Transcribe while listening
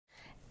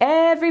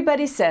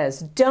Everybody says,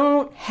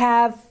 don't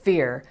have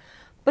fear.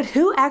 But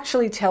who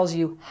actually tells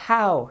you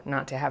how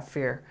not to have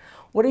fear?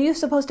 What are you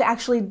supposed to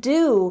actually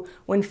do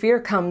when fear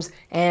comes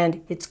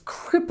and it's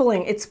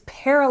crippling, it's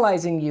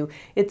paralyzing you,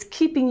 it's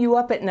keeping you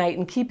up at night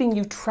and keeping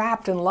you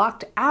trapped and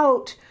locked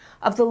out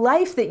of the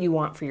life that you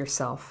want for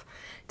yourself?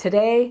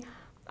 Today,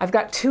 I've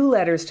got 2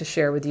 letters to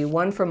share with you.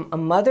 One from a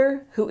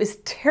mother who is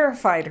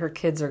terrified her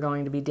kids are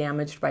going to be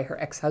damaged by her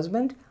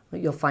ex-husband.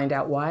 You'll find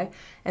out why.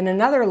 And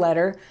another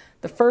letter,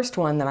 the first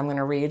one that I'm going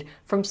to read,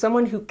 from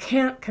someone who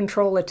can't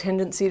control a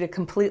tendency to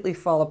completely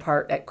fall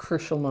apart at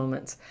crucial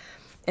moments.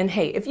 And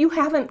hey, if you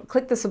haven't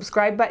clicked the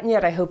subscribe button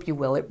yet, I hope you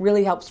will. It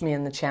really helps me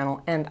in the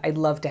channel, and I'd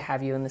love to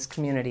have you in this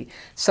community.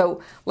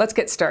 So let's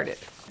get started.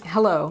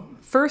 Hello.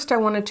 First, I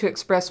wanted to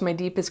express my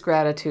deepest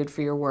gratitude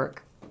for your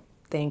work.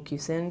 Thank you,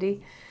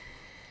 Cindy.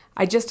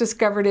 I just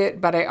discovered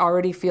it, but I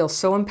already feel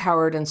so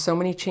empowered and so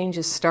many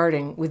changes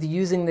starting with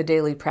using the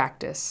daily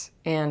practice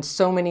and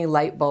so many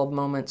light bulb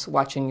moments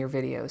watching your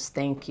videos.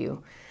 Thank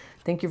you.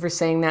 Thank you for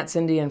saying that,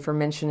 Cindy, and for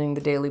mentioning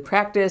the daily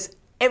practice.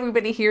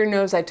 Everybody here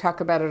knows I talk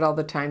about it all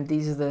the time.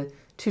 These are the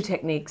 2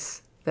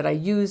 techniques that I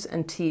use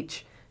and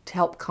teach to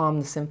help calm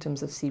the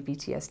symptoms of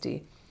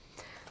CPTSD.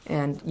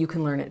 And you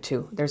can learn it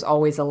too. There's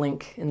always a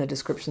link in the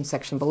description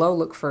section below.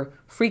 Look for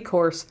free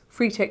course,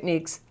 free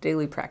techniques,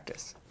 daily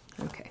practice.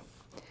 Okay.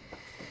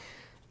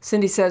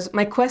 Cindy says,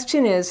 my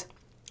question is,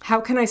 how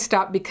can I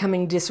stop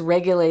becoming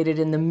dysregulated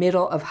in the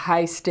middle of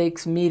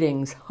high-stakes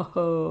meetings?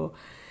 Oh,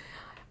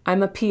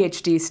 I'm a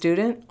PhD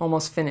student,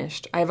 almost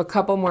finished. I have a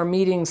couple more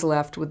meetings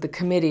left with the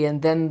committee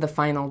and then the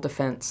final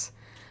defense.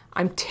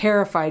 I'm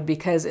terrified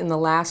because in the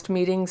last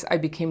meetings I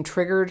became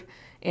triggered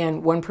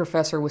and one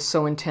professor was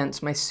so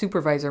intense. My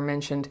supervisor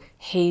mentioned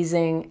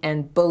hazing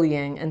and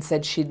bullying and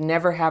said she'd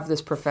never have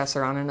this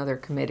professor on another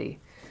committee.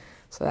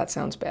 So that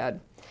sounds bad.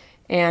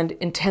 And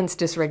intense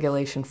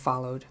dysregulation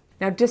followed.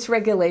 Now,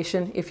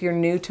 dysregulation, if you're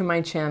new to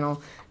my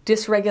channel,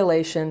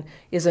 dysregulation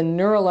is a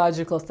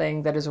neurological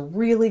thing that is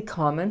really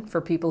common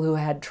for people who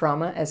had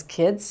trauma as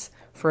kids,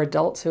 for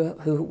adults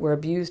who were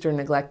abused or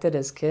neglected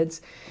as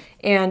kids.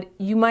 And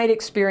you might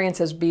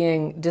experience as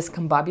being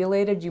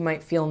discombobulated. You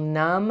might feel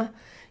numb.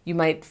 You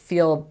might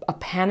feel a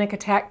panic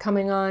attack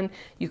coming on.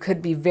 You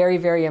could be very,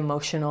 very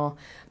emotional.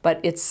 But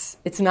it's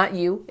not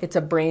you. It's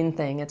a brain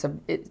thing.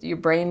 Your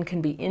brain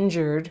can be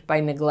injured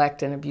by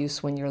neglect and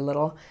abuse when you're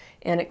little,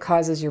 and it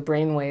causes your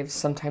brain waves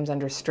sometimes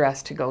under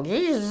stress to go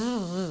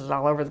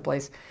all over the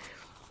place,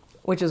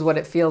 which is what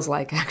it feels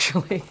like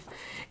actually.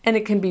 And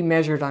it can be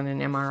measured on an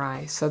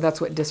MRI. So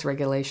that's what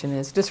dysregulation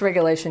is.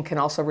 Dysregulation can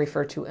also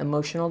refer to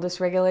emotional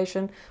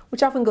dysregulation,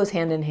 which often goes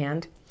hand in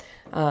hand,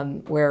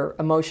 where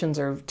emotions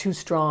are too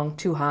strong,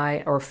 too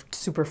high, or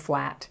super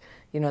flat.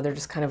 You know, they're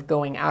just kind of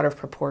going out of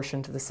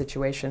proportion to the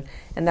situation.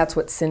 And that's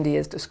what Cindy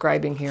is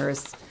describing here,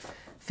 is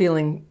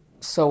feeling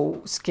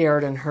so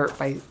scared and hurt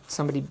by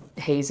somebody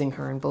hazing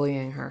her and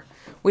bullying her.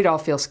 We'd all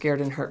feel scared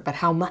and hurt, but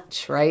how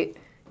much, right?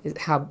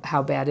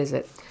 How bad is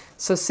it?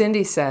 So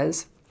Cindy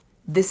says,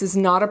 this is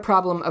not a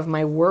problem of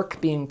my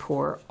work being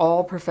poor.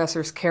 All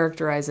professors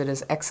characterize it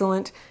as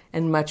excellent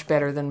and much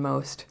better than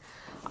most.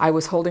 I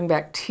was holding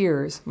back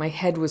tears. My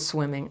head was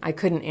swimming. I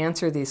couldn't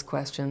answer these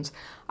questions.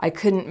 I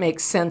couldn't make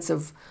sense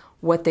of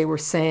what they were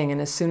saying, and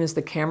as soon as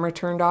the camera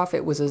turned off,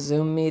 it was a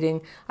Zoom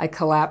meeting, I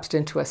collapsed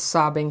into a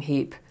sobbing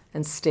heap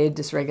and stayed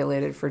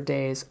dysregulated for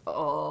days.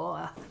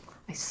 Oh,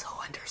 I so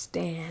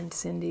understand,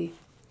 Cindy.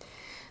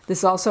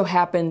 This also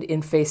happened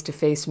in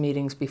face-to-face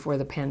meetings before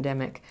the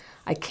pandemic.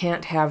 I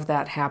can't have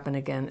that happen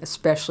again,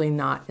 especially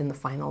not in the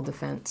final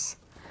defense.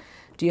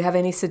 Do you have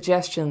any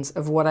suggestions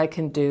of what I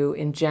can do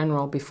in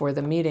general before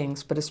the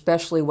meetings, but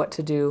especially what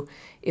to do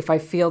if I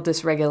feel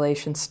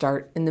dysregulation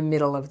start in the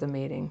middle of the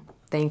meeting?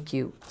 Thank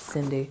you,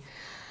 Cindy.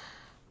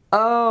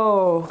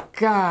 Oh,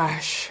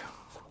 gosh.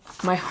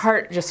 My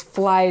heart just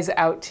flies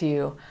out to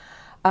you.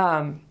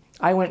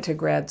 I went to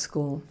grad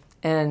school,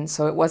 and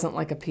so it wasn't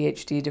like a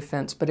PhD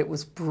defense, but it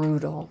was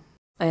brutal.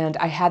 And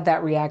I had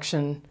that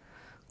reaction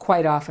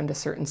quite often to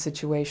certain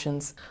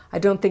situations. I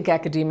don't think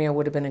academia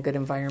would have been a good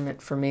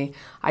environment for me.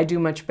 I do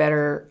much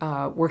better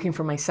working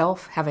for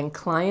myself, having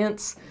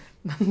clients,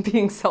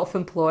 being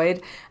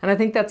self-employed, and I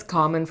think that's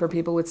common for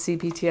people with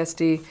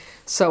CPTSD.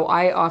 So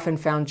I often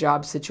found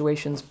job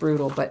situations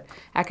brutal, but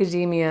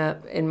academia,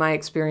 in my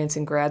experience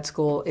in grad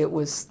school, it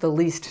was the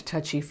least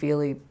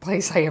touchy-feely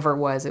place I ever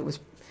was. It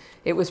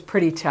was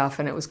pretty tough,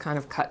 and it was kind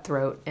of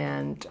cutthroat,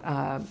 and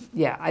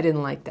yeah, I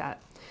didn't like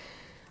that.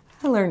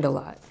 I learned a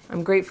lot.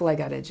 I'm grateful I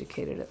got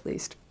educated, at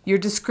least. Your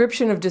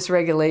description of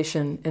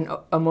dysregulation and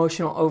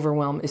emotional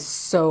overwhelm is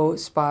so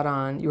spot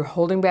on. You're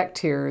holding back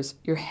tears,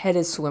 your head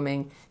is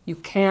swimming, you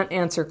can't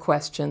answer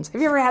questions.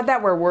 Have you ever had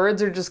that where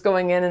words are just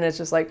going in and it's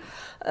just like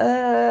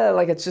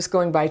it's just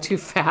going by too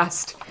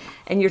fast,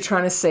 and you're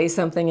trying to say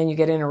something and you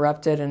get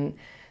interrupted, and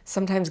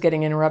sometimes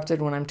getting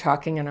interrupted when I'm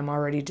talking and I'm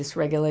already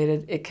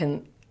dysregulated,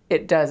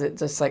 it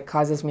just like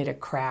causes me to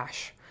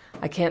crash.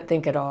 I can't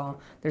think at all.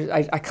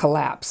 I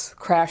collapse.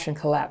 Crash and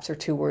collapse are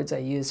two words I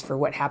use for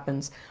what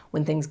happens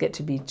when things get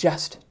to be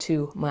just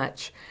too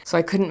much. So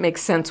I couldn't make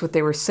sense what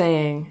they were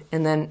saying.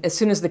 And then as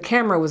soon as the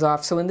camera was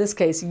off, so in this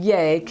case,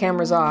 yay,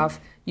 camera's off,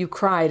 you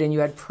cried and you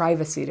had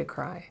privacy to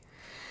cry.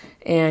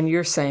 And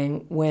you're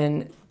saying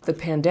when the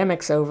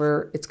pandemic's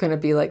over, it's going to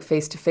be like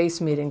face-to-face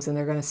meetings and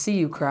they're going to see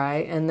you cry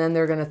and then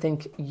they're going to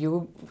think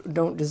you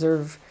don't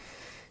deserve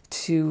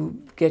to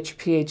get your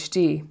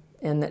PhD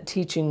and that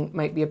teaching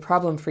might be a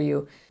problem for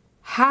you.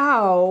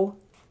 How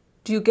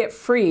do you get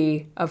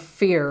free of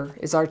fear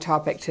is our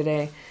topic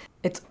today.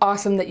 It's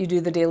awesome that you do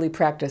the daily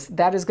practice.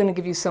 That is going to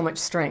give you so much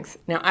strength.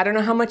 Now, I don't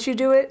know how much you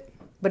do it,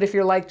 but if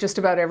you're like just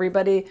about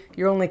everybody,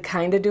 you're only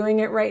kind of doing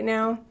it right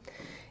now.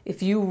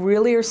 If you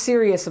really are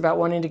serious about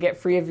wanting to get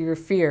free of your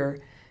fear,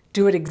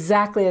 do it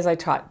exactly as I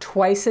taught,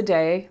 twice a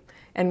day,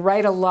 and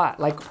write a lot,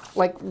 like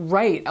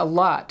write a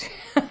lot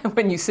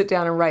when you sit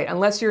down and write,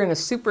 unless you're in a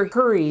super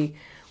hurry,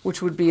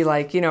 which would be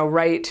like, you know,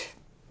 write,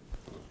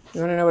 you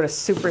want to know what a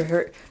super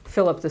hurry,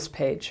 fill up this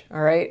page,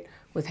 all right,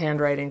 with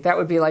handwriting. That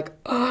would be like,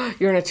 oh,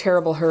 you're in a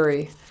terrible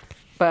hurry.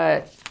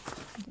 But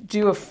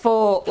do a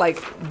full,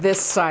 like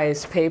this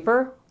size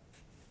paper,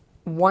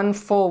 one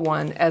full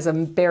one as a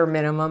bare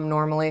minimum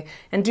normally,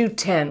 and do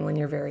 10 when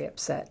you're very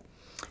upset.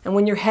 And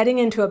when you're heading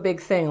into a big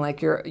thing,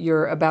 like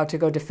you're about to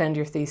go defend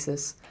your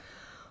thesis,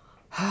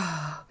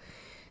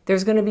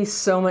 there's going to be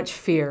so much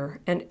fear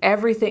and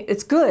everything.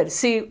 It's good.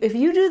 See, if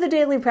you do the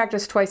daily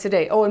practice twice a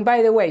day, oh, and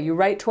by the way, you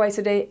write twice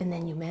a day and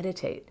then you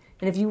meditate.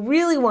 And if you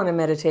really want to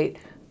meditate,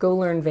 go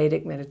learn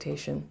Vedic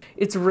meditation.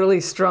 It's really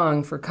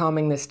strong for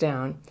calming this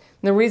down.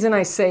 And the reason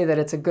I say that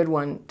it's a good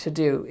one to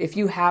do, if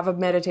you have a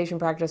meditation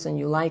practice and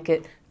you like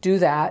it, do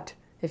that.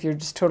 If you're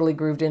just totally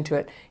grooved into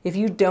it. If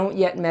you don't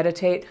yet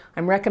meditate,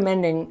 I'm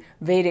recommending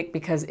Vedic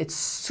because it's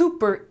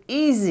super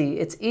easy.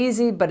 It's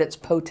easy, but it's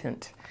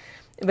potent.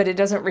 But it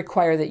doesn't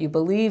require that you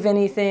believe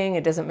anything.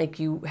 It doesn't make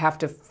you have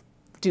to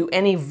do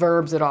any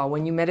verbs at all.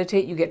 When you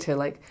meditate, you get to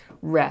like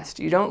rest.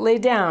 You don't lay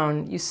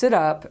down, you sit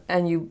up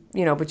and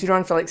but you don't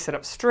have to like sit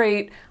up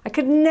straight. I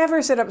could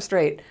never sit up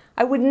straight.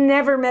 I would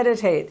never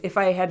meditate if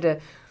I had to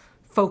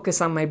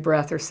focus on my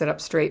breath or sit up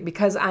straight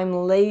because I'm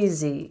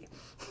lazy.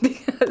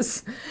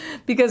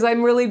 Because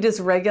I'm really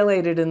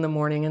dysregulated in the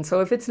morning. And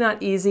so if it's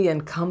not easy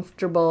and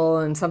comfortable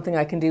and something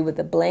I can do with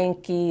a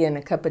blankie and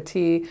a cup of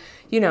tea,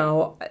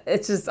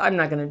 it's just, I'm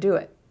not going to do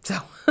it.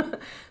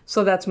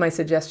 So that's my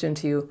suggestion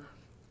to you.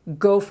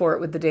 Go for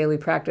it with the daily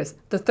practice.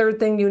 The third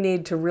thing you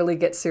need to really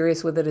get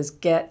serious with it is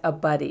get a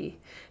buddy.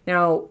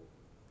 Now,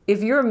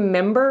 if you're a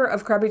member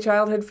of Crappy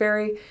Childhood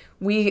Fairy,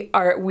 we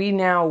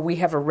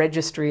have a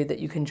registry that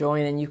you can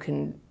join and you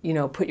can,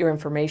 put your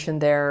information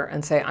there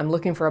and say, I'm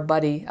looking for a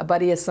buddy. A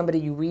buddy is somebody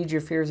you read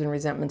your fears and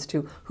resentments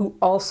to who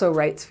also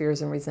writes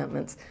fears and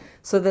resentments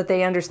so that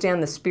they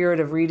understand the spirit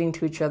of reading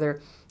to each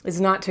other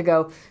is not to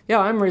go, yeah,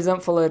 I'm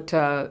resentful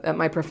at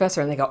my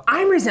professor. And they go,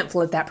 I'm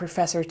resentful at that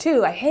professor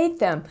too. I hate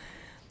them.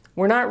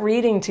 We're not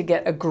reading to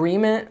get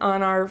agreement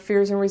on our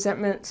fears and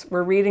resentments.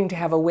 We're reading to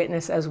have a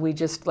witness as we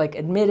just like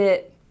admit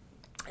it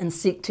and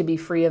seek to be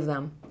free of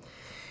them.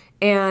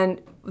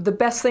 And the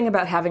best thing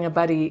about having a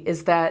buddy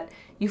is that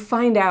you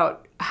find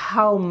out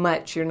how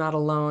much you're not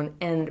alone,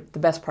 and the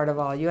best part of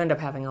all, you end up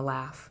having a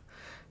laugh.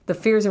 The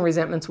fears and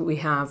resentments we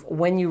have,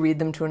 when you read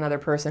them to another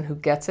person who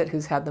gets it,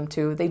 who's had them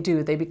too, they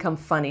become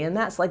funny, and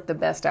that's like the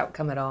best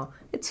outcome at all.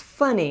 It's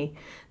funny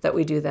that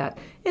we do that.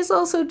 It's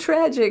also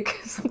tragic.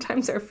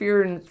 Sometimes our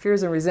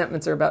fears and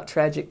resentments are about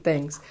tragic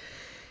things,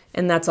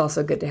 and that's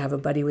also good to have a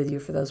buddy with you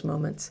for those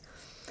moments.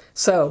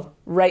 So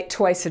write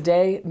twice a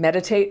day,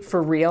 meditate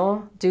for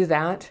real, do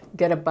that,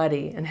 get a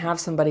buddy and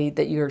have somebody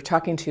that you're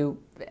talking to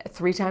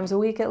 3 times a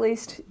week at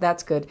least.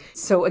 That's good.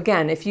 So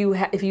again, if you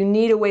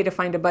need a way to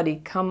find a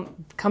buddy,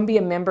 come be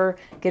a member,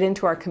 get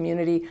into our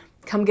community,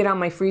 come get on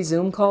my free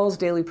Zoom calls,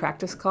 daily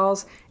practice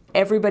calls.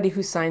 Everybody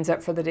who signs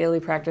up for the daily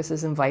practice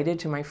is invited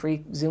to my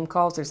free Zoom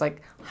calls. There's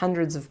like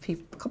hundreds of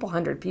people, a couple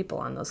hundred people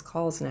on those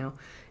calls now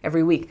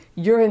every week.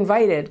 You're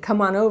invited, come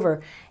on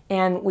over.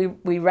 And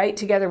we write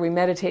together, we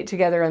meditate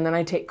together, and then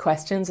I take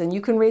questions. And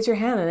you can raise your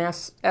hand and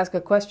ask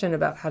a question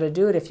about how to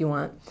do it if you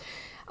want.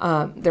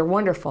 They're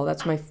wonderful.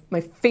 That's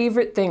my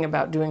favorite thing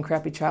about doing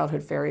Crappy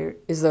Childhood Fairy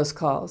is those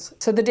calls.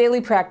 So the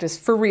daily practice,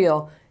 for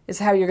real, is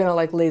how you're going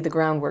to lay the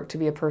groundwork to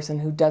be a person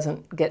who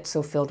doesn't get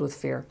so filled with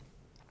fear.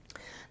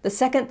 The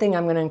second thing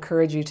I'm going to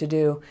encourage you to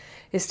do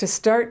is to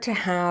start to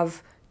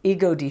have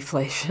ego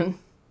deflation,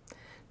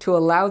 to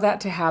allow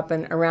that to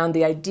happen around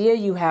the idea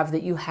you have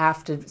that you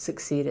have to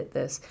succeed at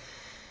this.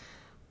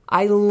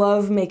 I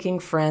love making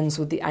friends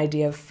with the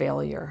idea of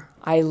failure.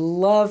 I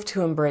love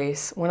to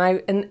embrace,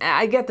 and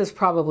I get this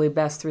probably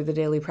best through the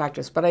daily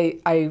practice, but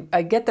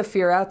I get the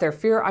fear out there.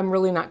 Fear, I'm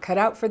really not cut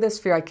out for this.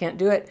 Fear, I can't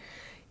do it.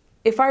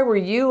 If I were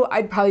you,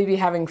 I'd probably be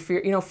having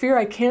fear, fear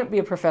I can't be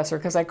a professor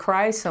because I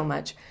cry so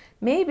much.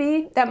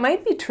 Maybe that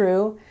might be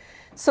true.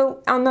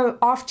 So on the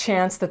off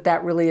chance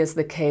that really is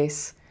the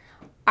case,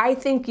 I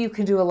think you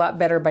can do a lot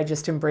better by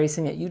just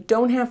embracing it. You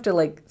don't have to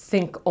like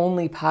think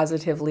only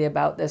positively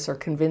about this or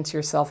convince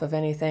yourself of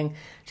anything.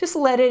 Just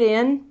let it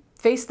in,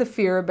 face the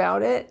fear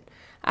about it,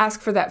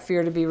 ask for that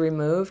fear to be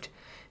removed,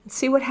 and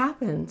see what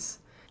happens.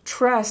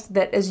 Trust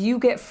that as you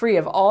get free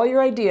of all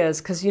your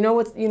ideas, because you know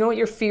what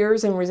your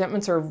fears and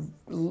resentments are,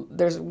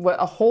 there's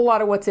a whole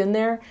lot of what's in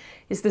there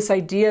is this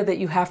idea that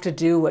you have to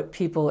do what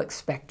people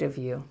expect of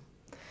you.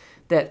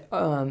 That,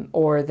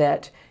 or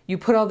that you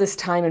put all this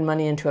time and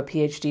money into a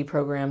PhD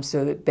program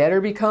so it better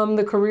become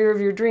the career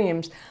of your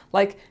dreams.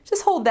 Like,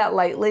 just hold that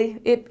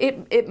lightly.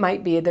 It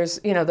might be, there's,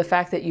 the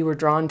fact that you were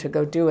drawn to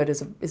go do it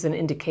is an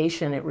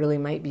indication it really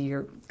might be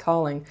your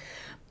calling.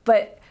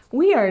 But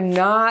we are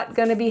not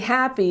going to be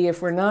happy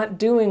if we're not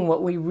doing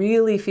what we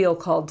really feel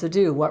called to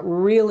do, what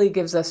really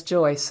gives us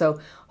joy. So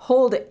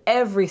hold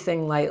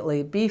everything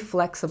lightly, be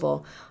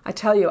flexible. I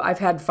tell you, I've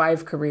had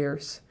 5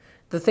 careers.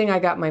 The thing I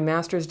got my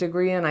master's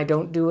degree in, I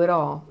don't do at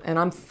all, and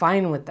I'm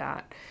fine with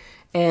that.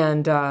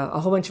 And a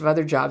whole bunch of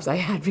other jobs I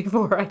had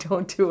before I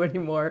don't do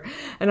anymore.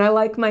 And I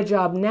like my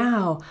job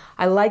now.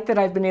 I like that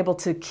I've been able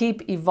to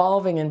keep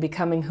evolving and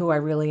becoming who I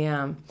really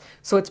am.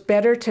 So it's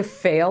better to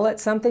fail at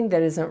something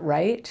that isn't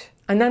right.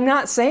 And I'm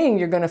not saying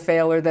you're going to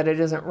fail or that it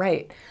isn't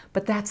right,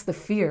 but that's the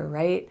fear,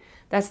 right?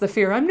 That's the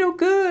fear. I'm no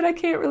good. I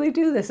can't really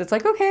do this. It's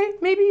like, okay,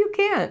 maybe you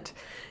can't.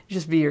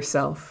 Just be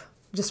yourself.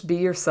 Just be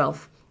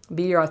yourself.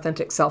 Be your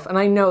authentic self. And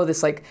I know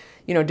this, like,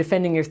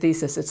 defending your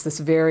thesis, it's this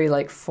very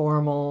like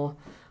formal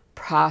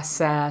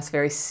process,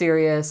 very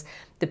serious.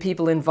 The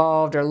people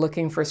involved are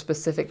looking for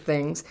specific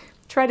things.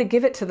 Try to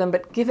give it to them,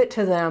 but give it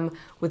to them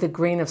with a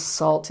grain of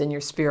salt in your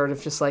spirit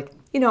of just like,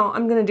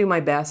 I'm going to do my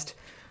best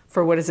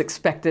for what is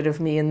expected of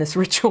me in this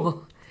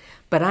ritual.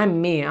 But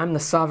I'm me, I'm the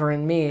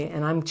sovereign me,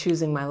 and I'm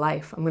choosing my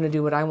life. I'm going to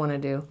do what I want to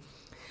do.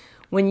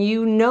 When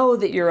you know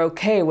that you're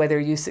okay whether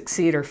you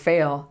succeed or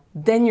fail,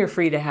 then you're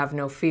free to have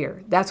no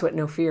fear. That's what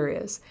no fear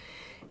is.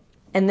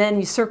 And then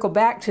you circle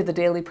back to the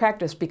daily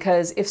practice,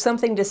 because if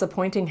something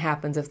disappointing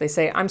happens, if they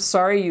say, I'm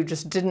sorry, you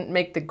just didn't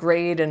make the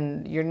grade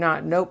and you're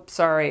not, nope,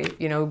 sorry,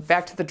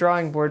 back to the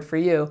drawing board for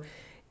you.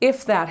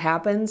 If that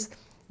happens,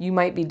 you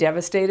might be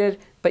devastated,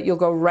 but you'll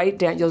go right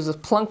down, you'll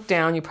just plunk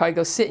down, you probably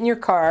go sit in your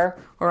car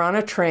or on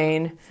a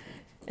train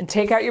and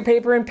take out your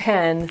paper and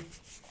pen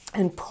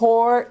and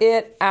pour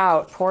it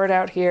out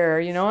here.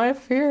 I have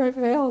fear, I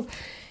failed.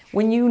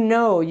 When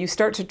you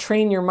start to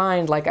train your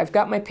mind, like, I've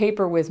got my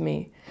paper with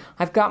me,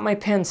 I've got my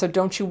pen, so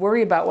don't you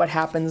worry about what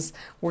happens,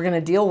 we're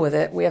gonna deal with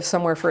it, we have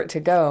somewhere for it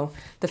to go.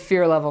 The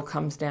fear level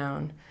comes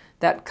down.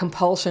 That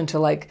compulsion to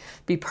like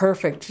be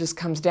perfect just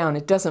comes down.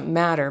 It doesn't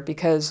matter,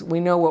 because we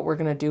know what we're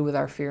gonna do with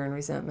our fear and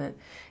resentment,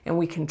 and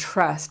we can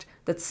trust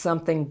that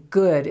something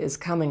good is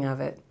coming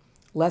of it.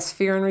 Less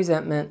fear and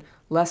resentment,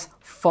 less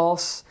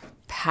false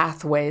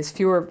pathways,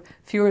 fewer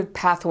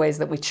pathways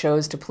that we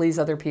chose to please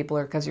other people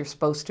or because you're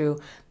supposed to,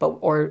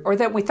 or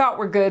that we thought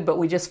were good, but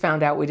we just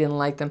found out we didn't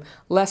like them.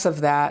 Less of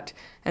that,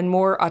 and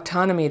more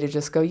autonomy to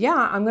just go,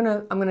 yeah, I'm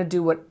gonna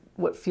do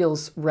what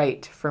feels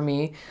right for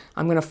me.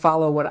 I'm gonna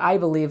follow what I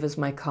believe is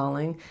my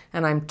calling,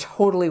 and I'm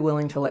totally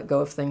willing to let go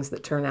of things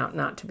that turn out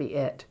not to be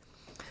it.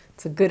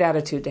 It's a good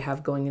attitude to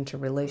have going into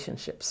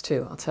relationships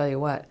too, I'll tell you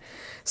what.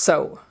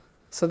 So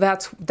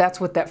that's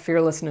what that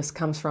fearlessness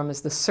comes from,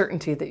 is the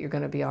certainty that you're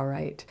going to be all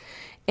right.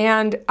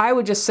 And I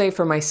would just say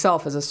for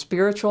myself as a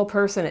spiritual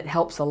person, it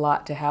helps a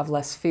lot to have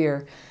less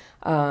fear.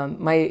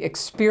 My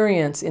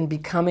experience in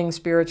becoming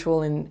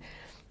spiritual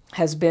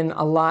has been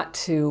a lot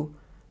to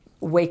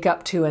wake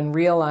up to and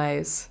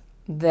realize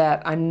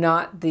that I'm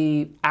not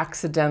the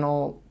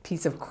accidental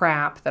piece of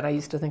crap that I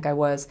used to think I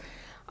was.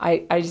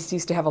 I just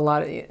used to have a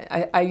lot of,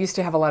 I used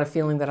to have a lot of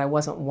feeling that I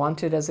wasn't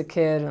wanted as a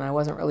kid and I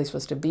wasn't really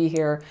supposed to be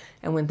here.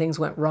 And when things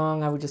went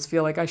wrong, I would just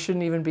feel like I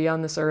shouldn't even be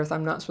on this earth.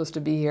 I'm not supposed to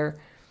be here.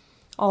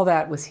 All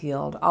that was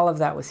healed. All of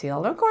that was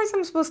healed. Of course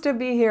I'm supposed to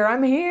be here.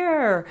 I'm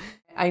here.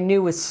 I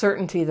knew with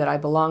certainty that I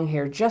belong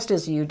here, just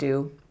as you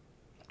do.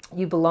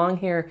 You belong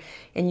here,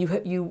 and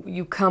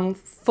you come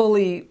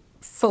fully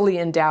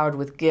endowed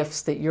with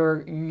gifts that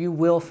you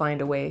will find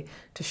a way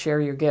to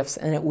share your gifts,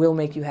 and it will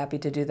make you happy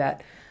to do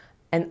that.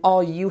 And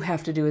all you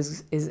have to do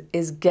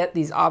is get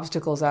these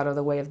obstacles out of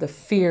the way of the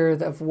fear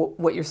of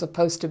what you're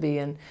supposed to be,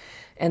 and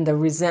the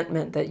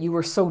resentment that you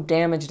were so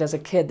damaged as a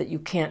kid that you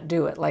can't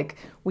do it. Like,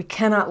 we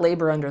cannot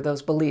labor under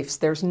those beliefs.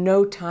 There's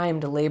no time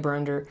to labor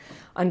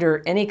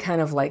under any kind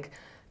of like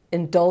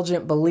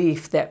indulgent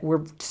belief that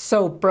we're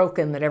so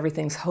broken that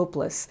everything's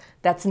hopeless.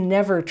 That's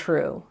never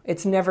true.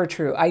 It's never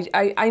true.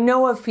 I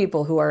know of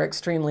people who are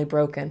extremely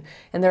broken,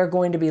 and there are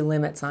going to be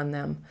limits on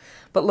them.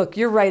 But look,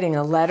 you're writing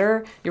a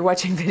letter, you're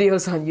watching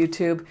videos on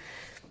YouTube,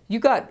 you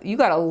got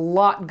a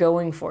lot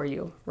going for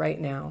you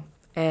right now.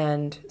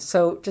 And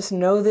so just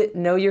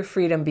know your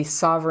freedom, be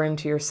sovereign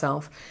to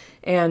yourself.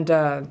 And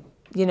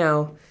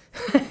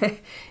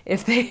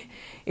if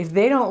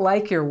they don't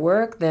like your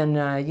work, then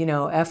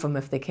F them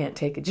if they can't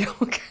take a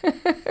joke.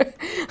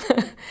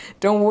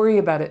 Don't worry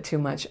about it too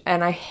much.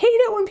 And I hate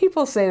it when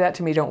people say that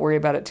to me, don't worry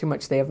about it too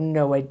much. They have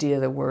no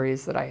idea the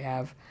worries that I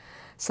have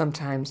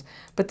sometimes.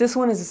 But this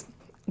one is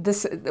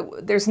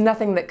there's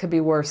nothing that could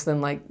be worse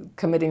than like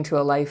committing to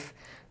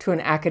an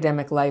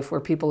academic life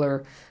where people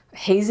are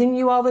hazing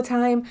you all the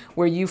time,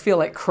 where you feel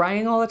like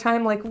crying all the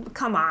time. Like,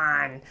 come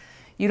on,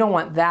 you don't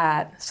want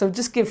that. So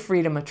just give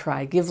freedom a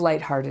try. Give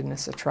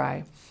lightheartedness a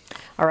try.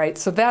 All right,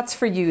 so that's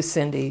for you,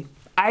 Cindy.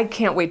 I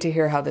can't wait to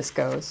hear how this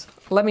goes.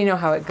 Let me know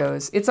how it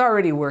goes. It's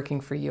already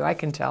working for you. I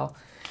can tell.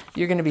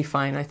 You're going to be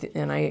fine.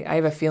 And I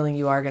have a feeling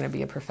you are going to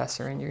be a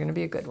professor, and you're going to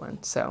be a good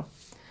one. So,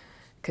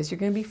 because you're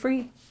going to be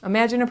free.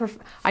 Imagine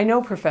I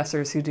know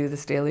professors who do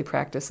this daily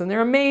practice, and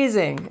they're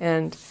amazing.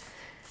 And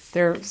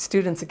their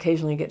students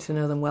occasionally get to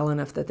know them well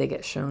enough that they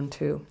get shown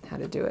too how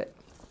to do it.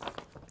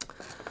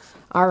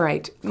 All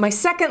right. My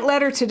second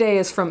letter today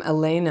is from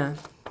Elena.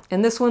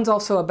 And this one's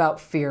also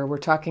about fear. We're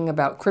talking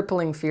about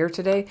crippling fear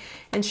today.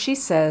 And she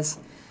says,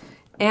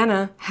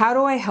 Anna, how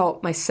do I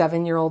help my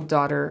 7-year-old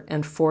daughter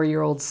and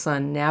 4-year-old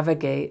son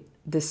navigate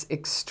this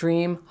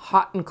extreme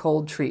hot and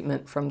cold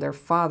treatment from their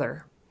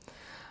father?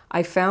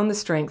 I found the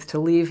strength to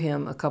leave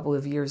him a couple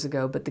of years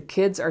ago, but the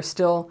kids are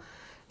still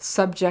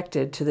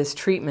subjected to this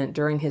treatment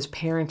during his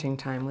parenting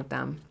time with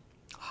them.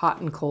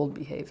 Hot and cold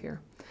behavior.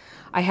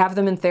 I have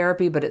them in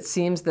therapy, but it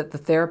seems that the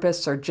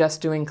therapists are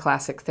just doing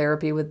classic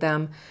therapy with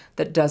them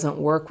that doesn't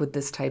work with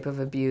this type of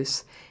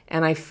abuse,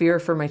 and I fear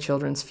for my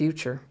children's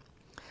future.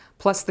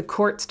 Plus, the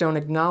courts don't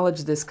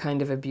acknowledge this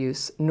kind of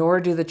abuse, nor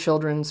do the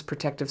Children's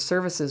Protective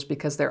Services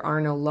because there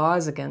are no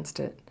laws against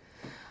it.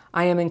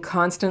 I am in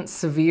constant,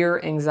 severe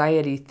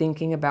anxiety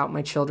thinking about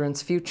my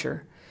children's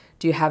future.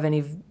 Do you have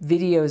any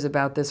videos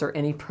about this or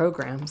any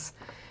programs?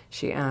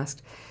 She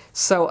asked.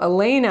 So,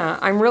 Elena,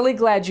 I'm really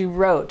glad you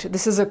wrote.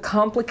 This is a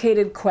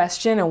complicated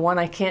question and one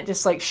I can't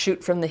just like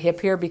shoot from the hip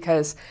here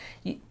because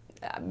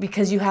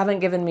you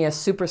haven't given me a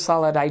super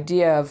solid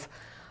idea of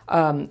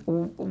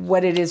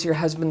what it is your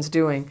husband's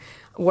doing.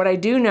 What I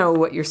do know,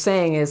 what you're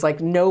saying is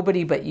like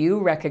nobody but you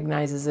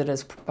recognizes it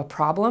as a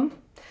problem.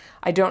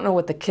 I don't know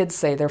what the kids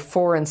say. They're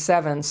 4 and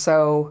 7,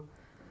 so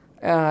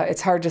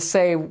it's hard to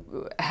say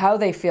how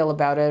they feel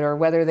about it or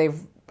whether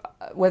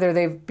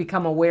they've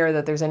become aware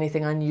that there's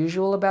anything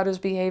unusual about his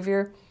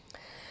behavior.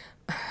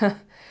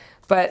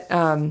 But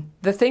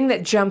the thing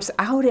that jumps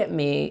out at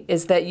me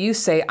is that you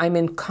say, I'm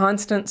in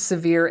constant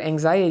severe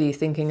anxiety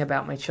thinking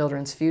about my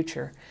children's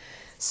future.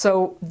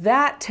 So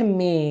that to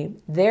me,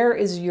 there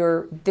is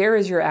your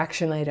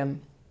action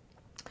item.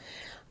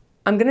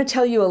 I'm going to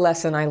tell you a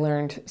lesson I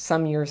learned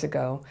some years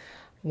ago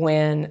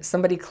when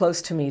somebody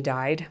close to me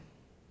died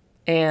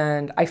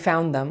and I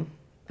found them.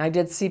 I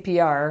did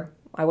CPR.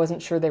 I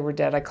wasn't sure they were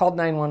dead. I called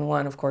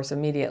 911, of course,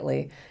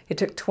 immediately. It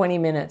took 20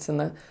 minutes and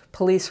the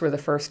police were the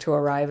first to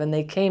arrive and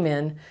they came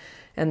in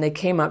and they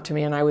came up to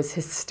me and I was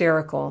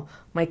hysterical.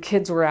 My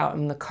kids were out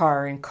in the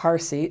car in car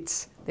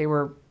seats. They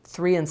were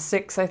 3 and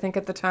 6, I think,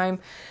 at the time.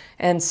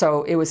 And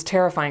so it was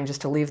terrifying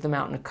just to leave them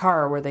out in a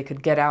car where they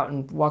could get out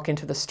and walk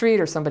into the street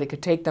or somebody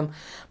could take them.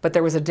 But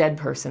there was a dead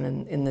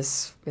person in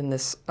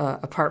this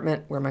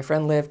apartment where my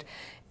friend lived,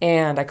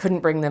 and I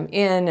couldn't bring them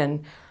in.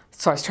 And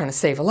so I was trying to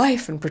save a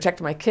life and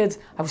protect my kids.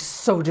 I was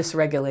so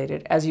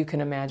dysregulated. As you can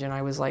imagine,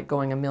 I was like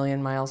going a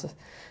million miles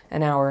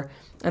an hour.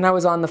 And I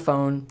was on the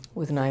phone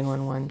with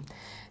 911.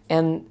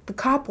 And the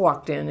cop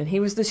walked in, and he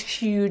was this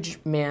huge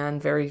man,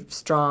 very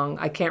strong.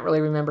 I can't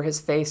really remember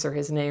his face or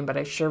his name, but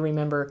I sure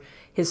remember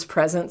his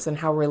presence and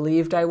how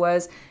relieved I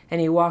was.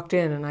 And he walked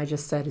in, and I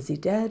just said, is he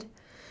dead?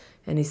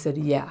 And he said,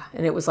 yeah.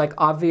 And it was like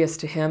obvious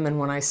to him. And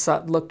when I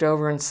looked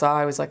over and saw,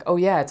 I was like, oh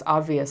yeah, it's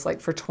obvious.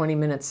 Like for 20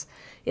 minutes,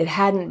 it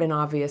hadn't been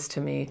obvious to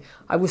me.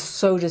 I was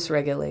so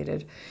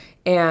dysregulated.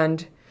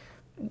 And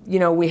you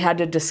know, we had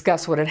to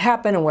discuss what had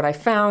happened and what I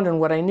found and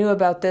what I knew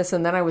about this,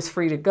 and then I was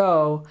free to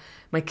go.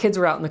 My kids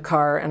were out in the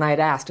car, and I had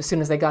asked as soon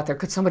as they got there,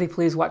 could somebody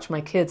please watch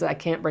my kids? I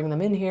can't bring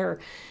them in here.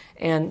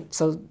 And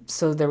so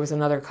there was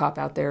another cop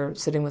out there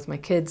sitting with my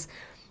kids,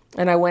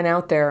 and I went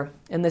out there,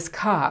 and this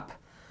cop,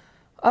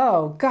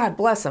 oh, God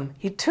bless him,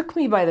 he took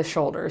me by the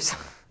shoulders.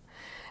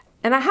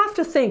 And I have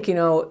to think, you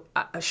know,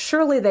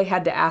 surely they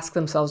had to ask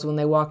themselves when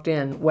they walked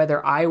in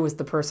whether I was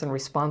the person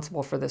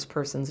responsible for this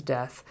person's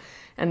death.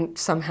 And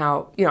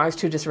somehow, you know, I was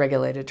too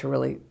dysregulated to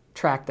really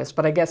track this.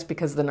 But I guess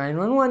because the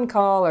 911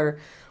 call or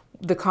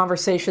the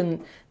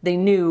conversation, they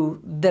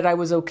knew that I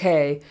was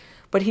okay.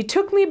 But he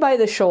took me by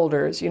the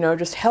shoulders, you know,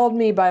 just held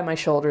me by my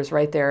shoulders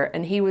right there.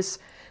 And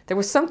there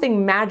was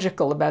something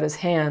magical about his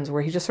hands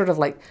where he just sort of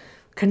like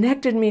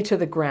connected me to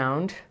the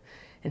ground.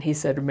 And he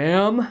said,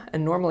 ma'am,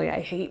 and normally I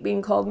hate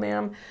being called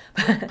ma'am.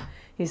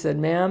 He said,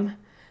 ma'am,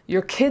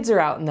 your kids are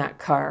out in that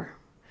car.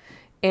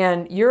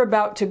 And you're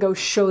about to go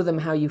show them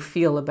how you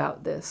feel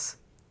about this.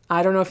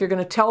 I don't know if you're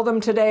going to tell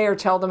them today or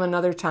tell them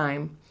another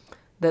time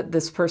that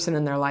this person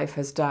in their life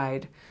has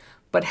died.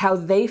 But how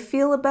they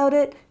feel about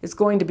it is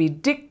going to be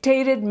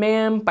dictated,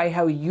 ma'am, by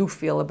how you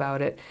feel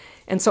about it.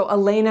 And so,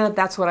 Elena,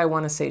 that's what I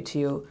want to say to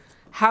you.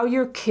 How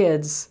your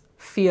kids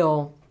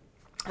feel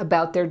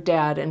about their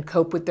dad and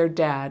cope with their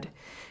dad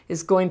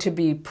is going to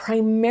be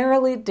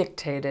primarily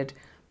dictated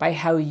by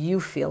how you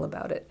feel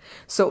about it.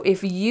 So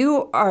if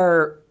you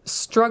are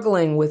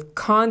struggling with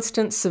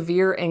constant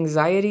severe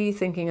anxiety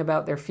thinking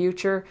about their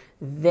future,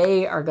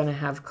 they are going to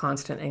have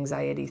constant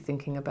anxiety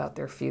thinking about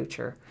their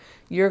future.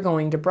 You're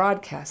going to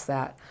broadcast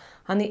that.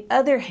 On the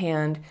other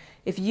hand,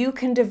 if you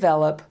can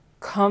develop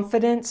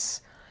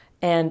confidence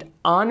and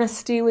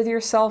honesty with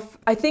yourself,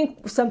 I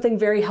think something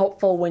very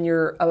helpful when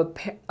you're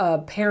a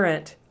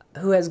parent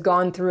who has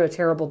gone through a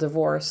terrible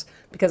divorce,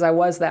 because I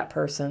was that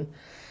person,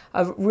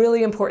 a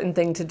really important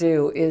thing to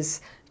do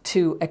is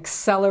to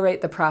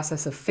accelerate the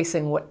process of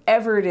facing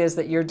whatever it is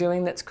that you're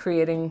doing that's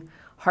creating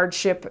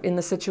hardship in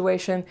the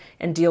situation,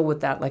 and deal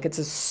with that like it's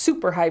a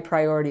super high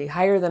priority,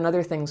 higher than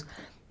other things.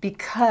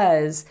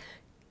 Because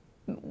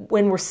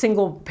when we're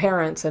single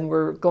parents and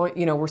we're going,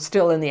 we're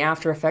still in the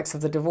after effects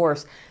of the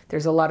divorce,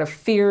 there's a lot of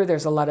fear,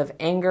 there's a lot of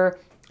anger,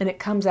 and it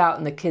comes out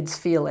and the kids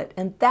feel it.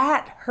 And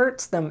that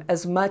hurts them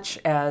as much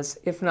as,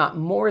 if not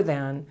more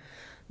than,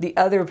 the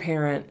other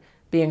parent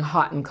being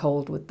hot and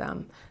cold with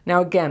them.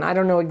 Now, again, I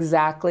don't know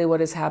exactly what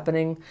is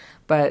happening,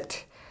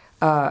 but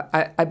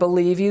I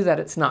believe you that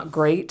it's not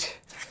great.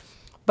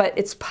 But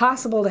it's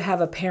possible to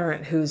have a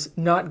parent who's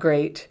not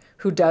great,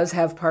 who does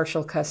have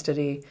partial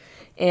custody,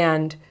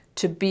 and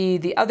to be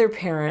the other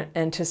parent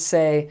and to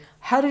say,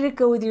 how did it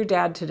go with your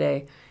dad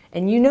today?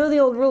 And you know the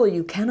old rule,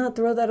 you cannot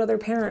throw that other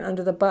parent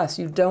under the bus.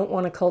 You don't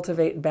want to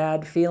cultivate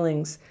bad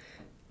feelings.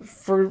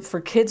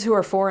 For kids who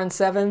are 4 and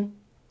 7,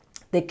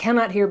 they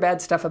cannot hear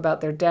bad stuff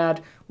about their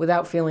dad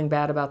without feeling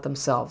bad about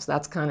themselves.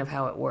 That's kind of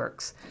how it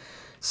works.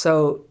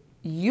 So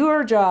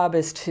your job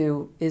is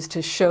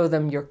to show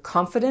them your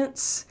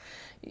confidence,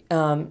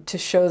 to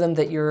show them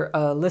that you're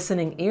a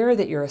listening ear,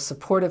 that you're a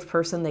supportive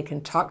person they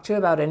can talk to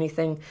about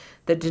anything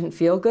that didn't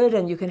feel good,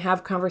 and you can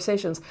have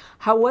conversations.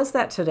 How was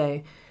that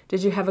today?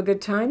 Did you have a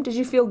good time? Did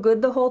you feel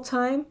good the whole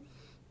time?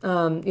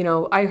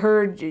 I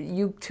heard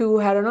you two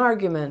had an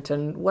argument,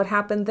 and what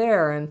happened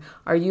there, and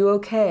are you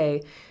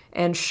okay?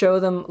 And show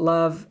them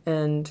love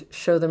and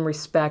show them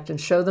respect and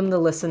show them the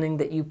listening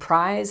that you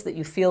prize, that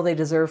you feel they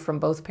deserve from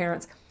both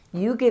parents.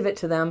 You give it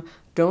to them.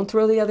 Don't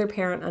throw the other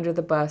parent under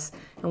the bus.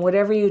 And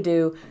whatever you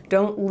do,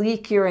 don't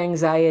leak your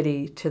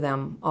anxiety to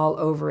them all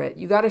over it.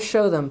 You got to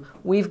show them,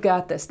 we've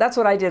got this. That's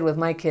what I did with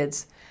my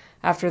kids.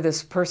 After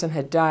this person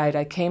had died,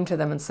 I came to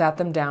them and sat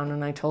them down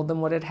and I told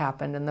them what had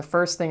happened. And the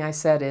first thing I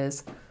said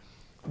is,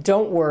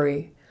 don't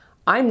worry,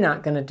 I'm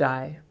not going to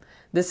die.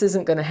 This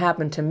isn't going to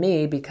happen to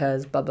me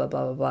because blah, blah,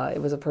 blah, blah, blah.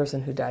 It was a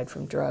person who died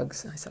from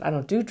drugs. I said, I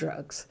don't do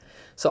drugs.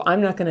 So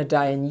I'm not going to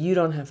die and you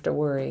don't have to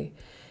worry.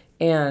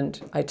 And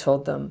I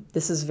told them,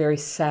 this is very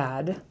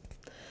sad.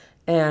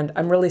 And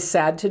I'm really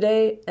sad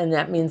today. And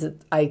that means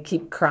that I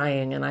keep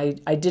crying. And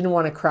I didn't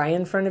want to cry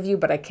in front of you,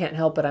 but I can't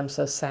help it. I'm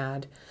so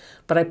sad.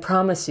 But I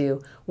promise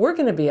you, we're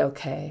going to be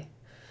okay.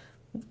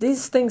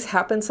 These things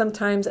happen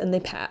sometimes and they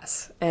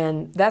pass.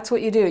 And that's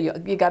what you do.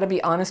 You got to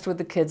be honest with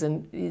the kids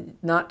and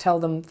not tell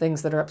them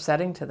things that are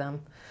upsetting to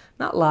them.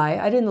 Not lie.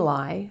 I didn't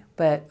lie,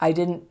 but I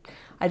didn't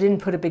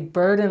put a big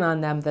burden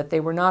on them that they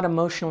were not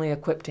emotionally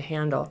equipped to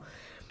handle.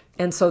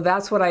 And so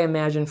that's what I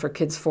imagine for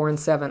kids 4 and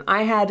 7.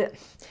 I had,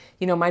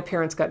 my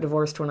parents got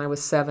divorced when I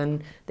was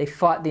 7. They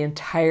fought the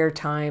entire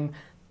time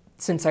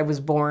since I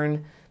was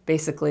born,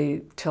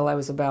 basically till I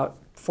was about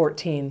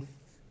 14.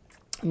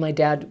 My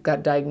dad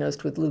got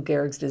diagnosed with Lou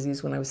Gehrig's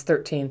disease when I was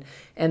 13,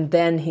 and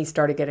then he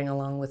started getting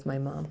along with my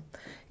mom.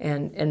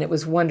 And it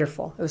was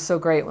wonderful. It was so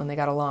great when they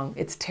got along.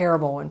 It's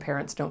terrible when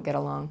parents don't get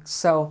along.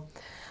 So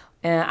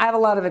I have a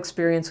lot of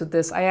experience with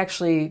this. I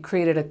actually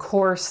created a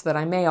course that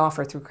I may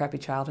offer through Crappy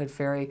Childhood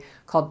Fairy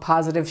called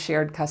Positive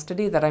Shared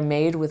Custody that I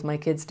made with my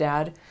kid's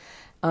dad.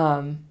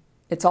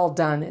 It's all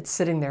done. It's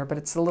sitting there, but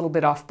it's a little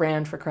bit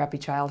off-brand for Crappy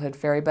Childhood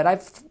Fairy. But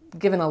I've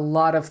given a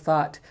lot of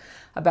thought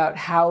about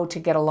how to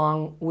get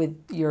along with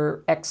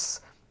your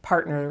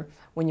ex-partner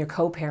when you're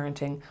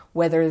co-parenting,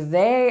 whether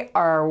they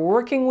are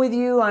working with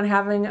you on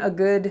having a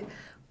good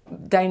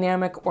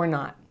dynamic or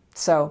not.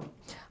 So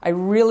I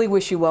really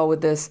wish you well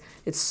with this.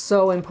 It's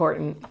so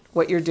important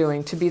what you're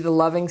doing to be the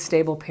loving,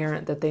 stable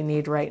parent that they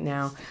need right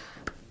now.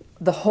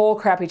 The whole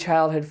Crappy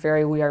Childhood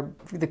Fairy, we are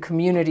the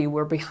community.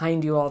 We're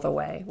behind you all the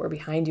way. We're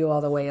behind you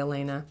all the way,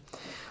 Elena.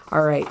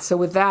 All right, so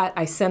with that,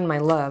 I send my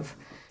love.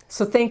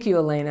 So thank you,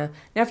 Elena.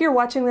 Now, if you're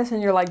watching this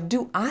and you're like,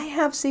 do I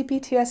have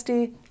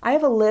CPTSD? I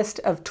have a list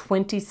of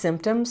 20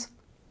 symptoms.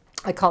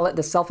 I call it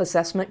the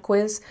self-assessment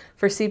quiz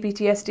for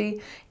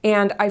CPTSD.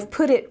 And I've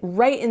put it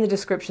right in the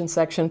description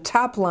section,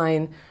 top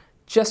line,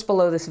 just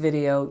below this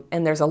video.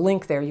 And there's a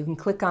link there. You can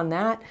click on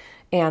that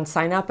and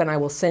sign up, and I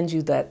will send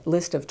you that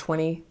list of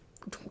 20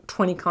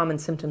 common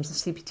symptoms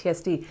of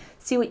CPTSD.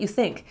 See what you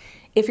think.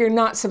 If you're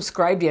not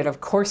subscribed yet, of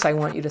course I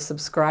want you to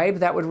subscribe.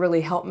 That would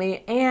really help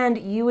me, and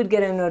you would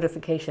get a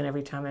notification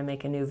every time I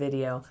make a new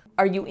video.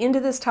 Are you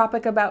into this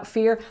topic about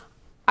fear?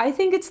 I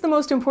think it's the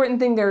most important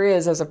thing there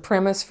is as a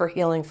premise for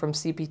healing from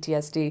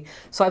CPTSD.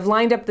 So I've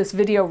lined up this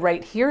video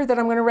right here that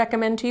I'm going to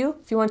recommend to you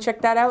if you want to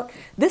check that out.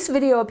 This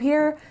video up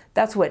here,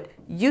 that's what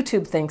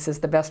YouTube thinks is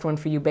the best one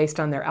for you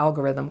based on their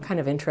algorithm. Kind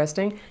of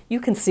interesting.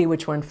 You can see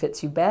which one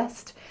fits you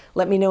best.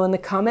 Let me know in the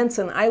comments,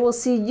 and I will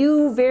see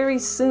you very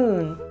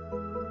soon.